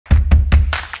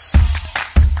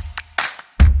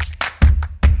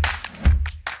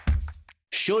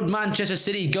Should Manchester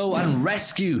City go and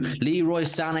rescue Leroy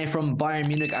Sane from Bayern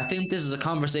Munich? I think this is a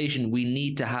conversation we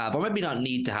need to have, or maybe not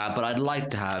need to have, but I'd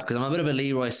like to have, because I'm a bit of a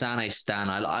Leroy Sane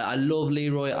stan. I love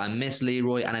Leroy, I miss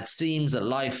Leroy, and it seems that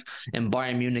life in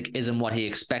Bayern Munich isn't what he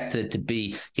expected it to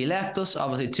be. He left us,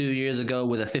 obviously, 2 years ago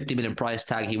with a 50 million price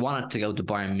tag. He wanted to go to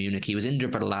Bayern Munich. He was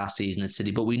injured for the last season at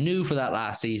City, but we knew for that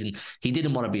last season he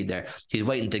didn't want to be there. He's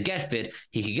waiting to get fit.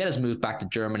 He could get his move back to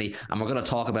Germany, and we're going to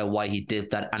talk about why he did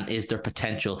that, and is there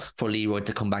potential for Leroy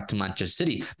to come back to Manchester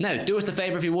City. Now, do us the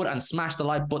favour if you would and smash the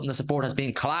like button. The support has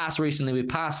been class recently. We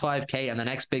passed 5k and the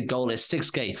next big goal is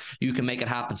 6k. You can make it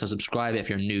happen, so subscribe if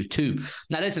you're new too.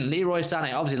 Now listen, Leroy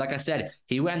Sane, obviously, like I said,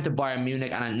 he went to Bayern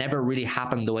Munich and it never really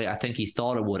happened the way I think he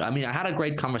thought it would. I mean, I had a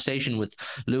great conversation with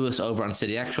Lewis over on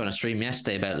City Extra on a stream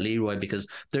yesterday about Leroy, because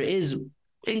there is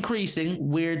increasing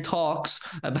weird talks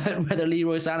about whether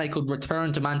Leroy Sane could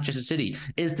return to Manchester City.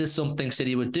 Is this something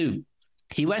City would do?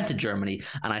 He went to Germany,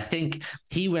 and I think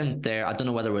he went there, I don't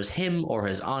know whether it was him or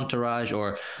his entourage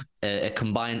or a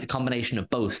combination of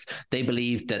both. They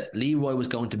believed that Leroy was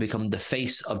going to become the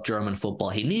face of German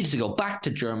football. He needed to go back to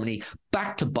Germany,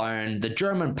 back to Bayern, the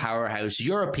German powerhouse,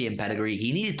 European pedigree.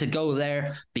 He needed to go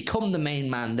there, become the main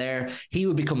man there. He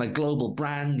would become a global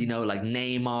brand, you know, like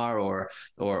Neymar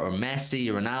or Messi,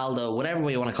 Ronaldo, whatever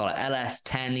way you want to call it.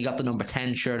 LS10, he got the number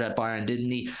 10 shirt at Bayern,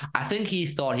 didn't he? I think he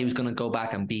thought he was going to go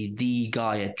back and be the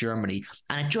guy at Germany,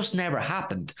 and it just never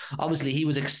happened. Obviously, he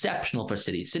was exceptional for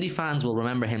City. City fans will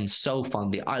remember him so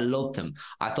fondly. I loved him.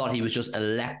 I thought he was just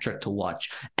electric to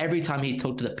watch. Every time he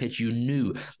took to the pitch, you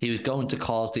knew he was going to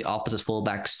cause the opposite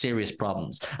fullback serious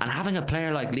problems. And having a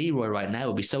player like Leroy right now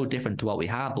would be so different to what we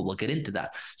have, but we'll get into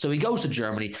that. So he goes to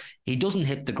Germany. He doesn't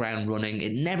hit the ground running.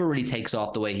 It never really takes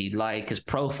off the way he'd like. His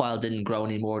profile didn't grow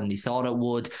any more than he thought it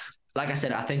would. Like I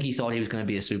said, I think he thought he was going to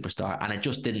be a superstar, and it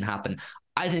just didn't happen.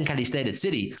 I think had he stayed at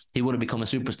City, he would have become a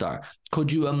superstar.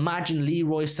 Could you imagine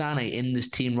Leroy Sane in this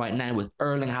team right now with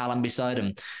Erling Haaland beside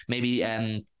him? Maybe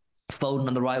Foden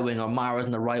on the right wing or Mahrez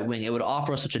on the right wing. It would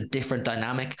offer us such a different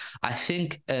dynamic. I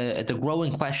think the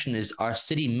growing question is, are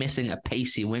City missing a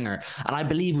pacey winger? And I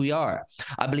believe we are.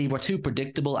 I believe we're too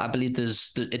predictable. I believe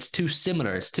it's too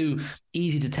similar. It's too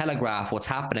easy to telegraph what's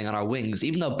happening on our wings,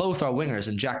 even though both our wingers,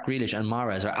 and Jack Grealish and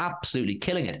Mahrez, are absolutely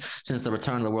killing it since the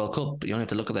return of the World Cup. You only have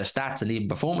to look at their stats and even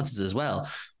performances as well.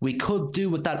 We could do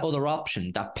with that other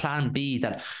option, that plan B,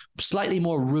 that slightly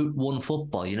more route one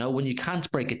football, you know, when you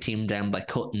can't break a team down by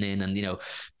cutting in and, you know,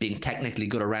 being technically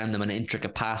good around them and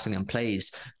intricate passing and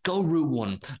plays. Go route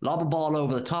one, lob a ball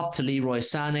over the top to Leroy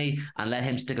Sane and let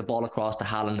him stick a ball across to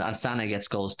Haaland, and Sane gets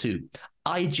goals too.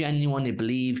 I genuinely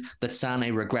believe that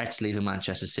Sane regrets leaving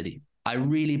Manchester City. I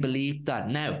really believe that.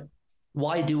 Now,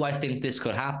 why do I think this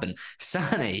could happen?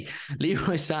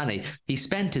 Leroy Sane, he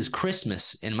spent his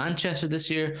Christmas in Manchester this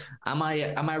year. Am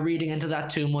I reading into that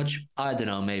too much? I don't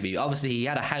know, maybe. Obviously, he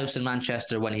had a house in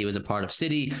Manchester when he was a part of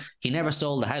City. He never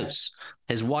sold the house.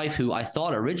 His wife, who I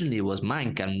thought originally was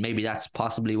Manc, and maybe that's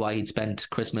possibly why he'd spent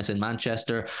Christmas in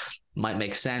Manchester, might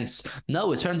make sense.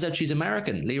 No, it turns out she's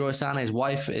American. Leroy Sane's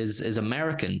wife is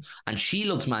American, and she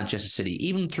loves Manchester City.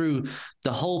 Even through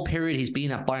the whole period he's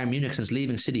been at Bayern Munich since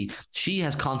leaving City, she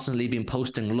has constantly been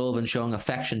posting love and showing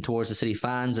affection towards the City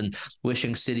fans and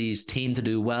wishing City's team to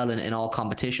do well in all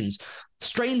competitions.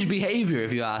 Strange behaviour,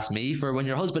 if you ask me, for when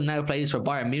your husband now plays for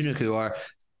Bayern Munich, who are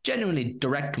genuinely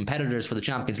direct competitors for the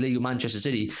Champions League with Manchester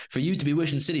City, for you to be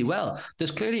wishing City well.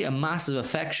 There's clearly a massive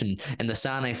affection in the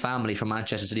Sane family for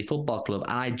Manchester City Football Club,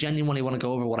 and I genuinely want to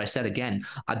go over what I said again.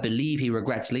 I believe he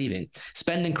regrets leaving.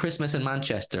 Spending Christmas in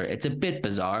Manchester, it's a bit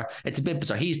bizarre.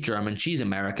 He's German, she's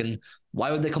American. Why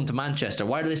would they come to Manchester?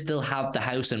 Why do they still have the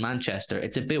house in Manchester?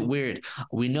 It's a bit weird.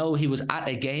 We know he was at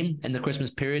a game in the Christmas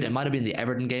period. It might have been the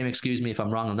Everton game, excuse me if I'm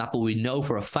wrong on that, but we know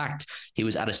for a fact he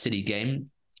was at a City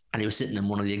game. And he was sitting in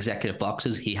one of the executive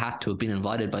boxes. He had to have been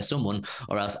invited by someone,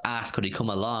 or else asked could he come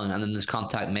along, and then there's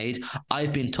contact made.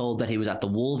 I've been told that he was at the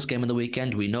Wolves game on the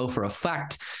weekend. We know for a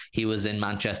fact he was in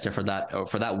Manchester for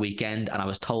that weekend, and I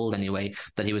was told anyway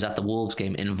that he was at the Wolves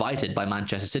game invited by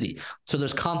Manchester City. So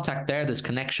there's contact there, there's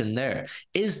connection there.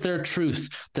 Is there truth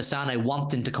to Sane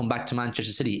wanting to come back to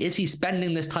Manchester City? Is he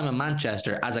spending this time in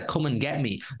Manchester as a come and get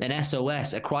me, an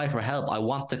SOS, a cry for help? I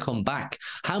want to come back.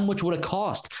 How much would it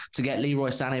cost to get Leroy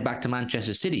Sane back to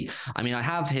Manchester City? I mean, I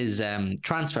have his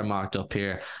transfer marked up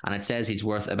here, and it says he's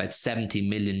worth about 70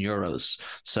 million euros.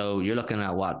 So you're looking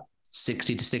at what,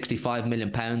 60 to 65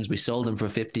 million pounds. We sold him for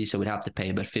 50, so we'd have to pay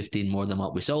about 15 more than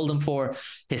what we sold him for.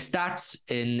 His stats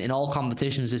in all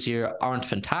competitions this year aren't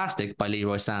fantastic by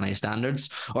Leroy Sane standards,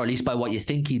 or at least by what you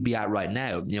think he'd be at right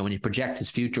now. You know, when you project his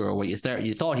future, or what you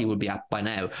thought he would be at by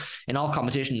now. In all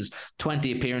competitions,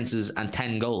 20 appearances and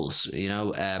 10 goals. You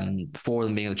know, 4 of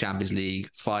them being in the Champions League,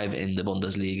 5 in the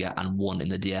Bundesliga, and 1 in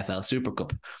the DFL Super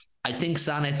Cup. I think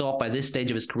Sane thought by this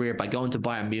stage of his career, by going to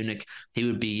Bayern Munich, he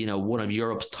would be, you know, one of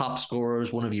Europe's top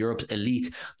scorers, one of Europe's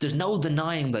elite. There's no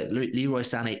denying that Leroy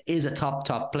Sane is a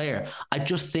top player. I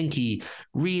just think he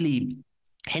really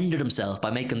hindered himself by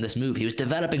making this move. He was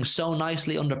developing so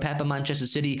nicely under Pep at Manchester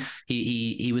City.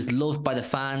 He was loved by the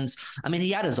fans. I mean, he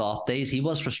had his off days. He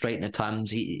was frustrating at times.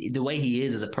 The way he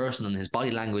is as a person and his body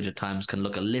language at times can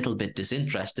look a little bit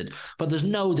disinterested. But there's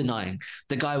no denying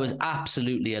the guy was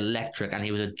absolutely electric, and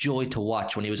he was a joy to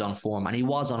watch when he was on form. And he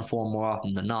was on form more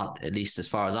often than not, at least as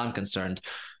far as I'm concerned.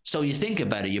 So you think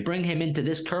about it, you bring him into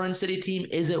this current City team,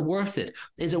 is it worth it?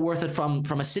 Is it worth it from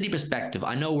a City perspective?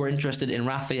 I know we're interested in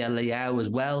Rafael Leao as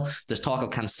well. There's talk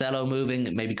of Cancelo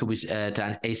moving. Maybe could we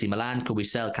to AC Milan? Could we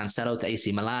sell Cancelo to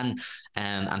AC Milan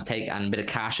and take a bit of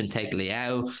cash and take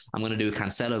Leao? I'm going to do a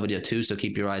Cancelo video too, so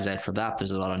keep your eyes out for that.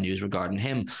 There's a lot of news regarding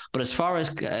him. But as far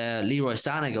as Leroy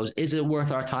Sane goes, is it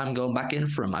worth our time going back in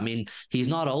for him? I mean, he's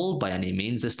not old by any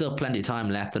means. There's still plenty of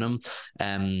time left in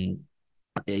him.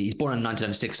 He's born in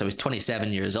 1996, so he's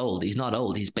 27 years old. He's not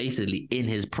old. He's basically in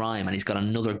his prime, and he's got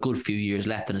another good few years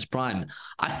left in his prime.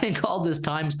 I think all this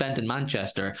time spent in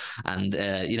Manchester, and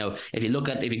you know, if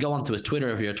you go onto his Twitter,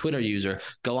 if you're a Twitter user,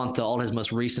 go onto all his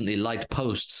most recently liked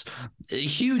posts. A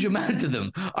huge amount of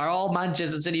them are all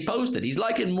Manchester City posted. He's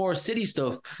liking more City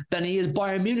stuff than he is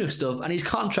Bayern Munich stuff, and he's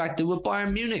contracted with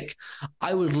Bayern Munich.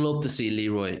 I would love to see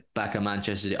Leroy back at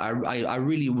Manchester City. I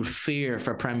really would fear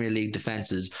for Premier League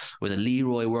defenses with a Leroy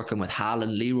working with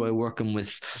Haaland, Leroy working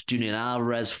with Julian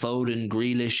Alvarez, Foden,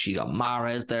 Grealish. You got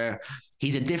Mahrez there.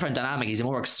 He's a different dynamic. He's a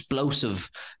more explosive,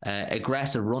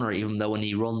 aggressive runner, even though when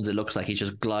he runs, it looks like he's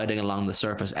just gliding along the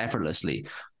surface effortlessly.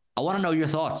 I want to know your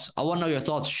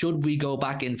thoughts. Should we go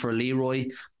back in for Leroy?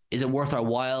 Is it worth our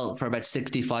while for about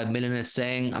 65 million? It's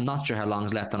saying. I'm not sure how long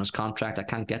is left on his contract. I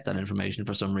can't get that information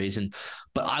for some reason,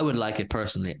 but I would like it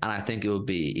personally, and I think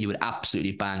he would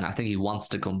absolutely bang. I think he wants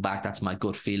to come back. That's my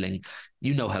gut feeling.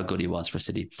 You know how good he was for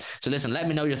City. So listen, let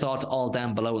me know your thoughts all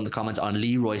down below in the comments on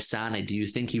Leroy Sane. Do you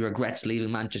think he regrets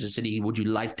leaving Manchester City? Would you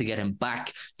like to get him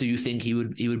back? Do you think he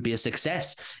would be a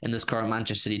success in this current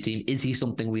Manchester City team? Is he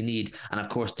something we need? And of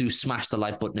course, do smash the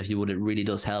like button if you would. It really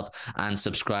does help. And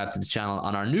subscribe to the channel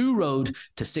on our new road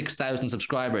to 6,000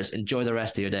 subscribers. Enjoy the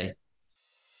rest of your day.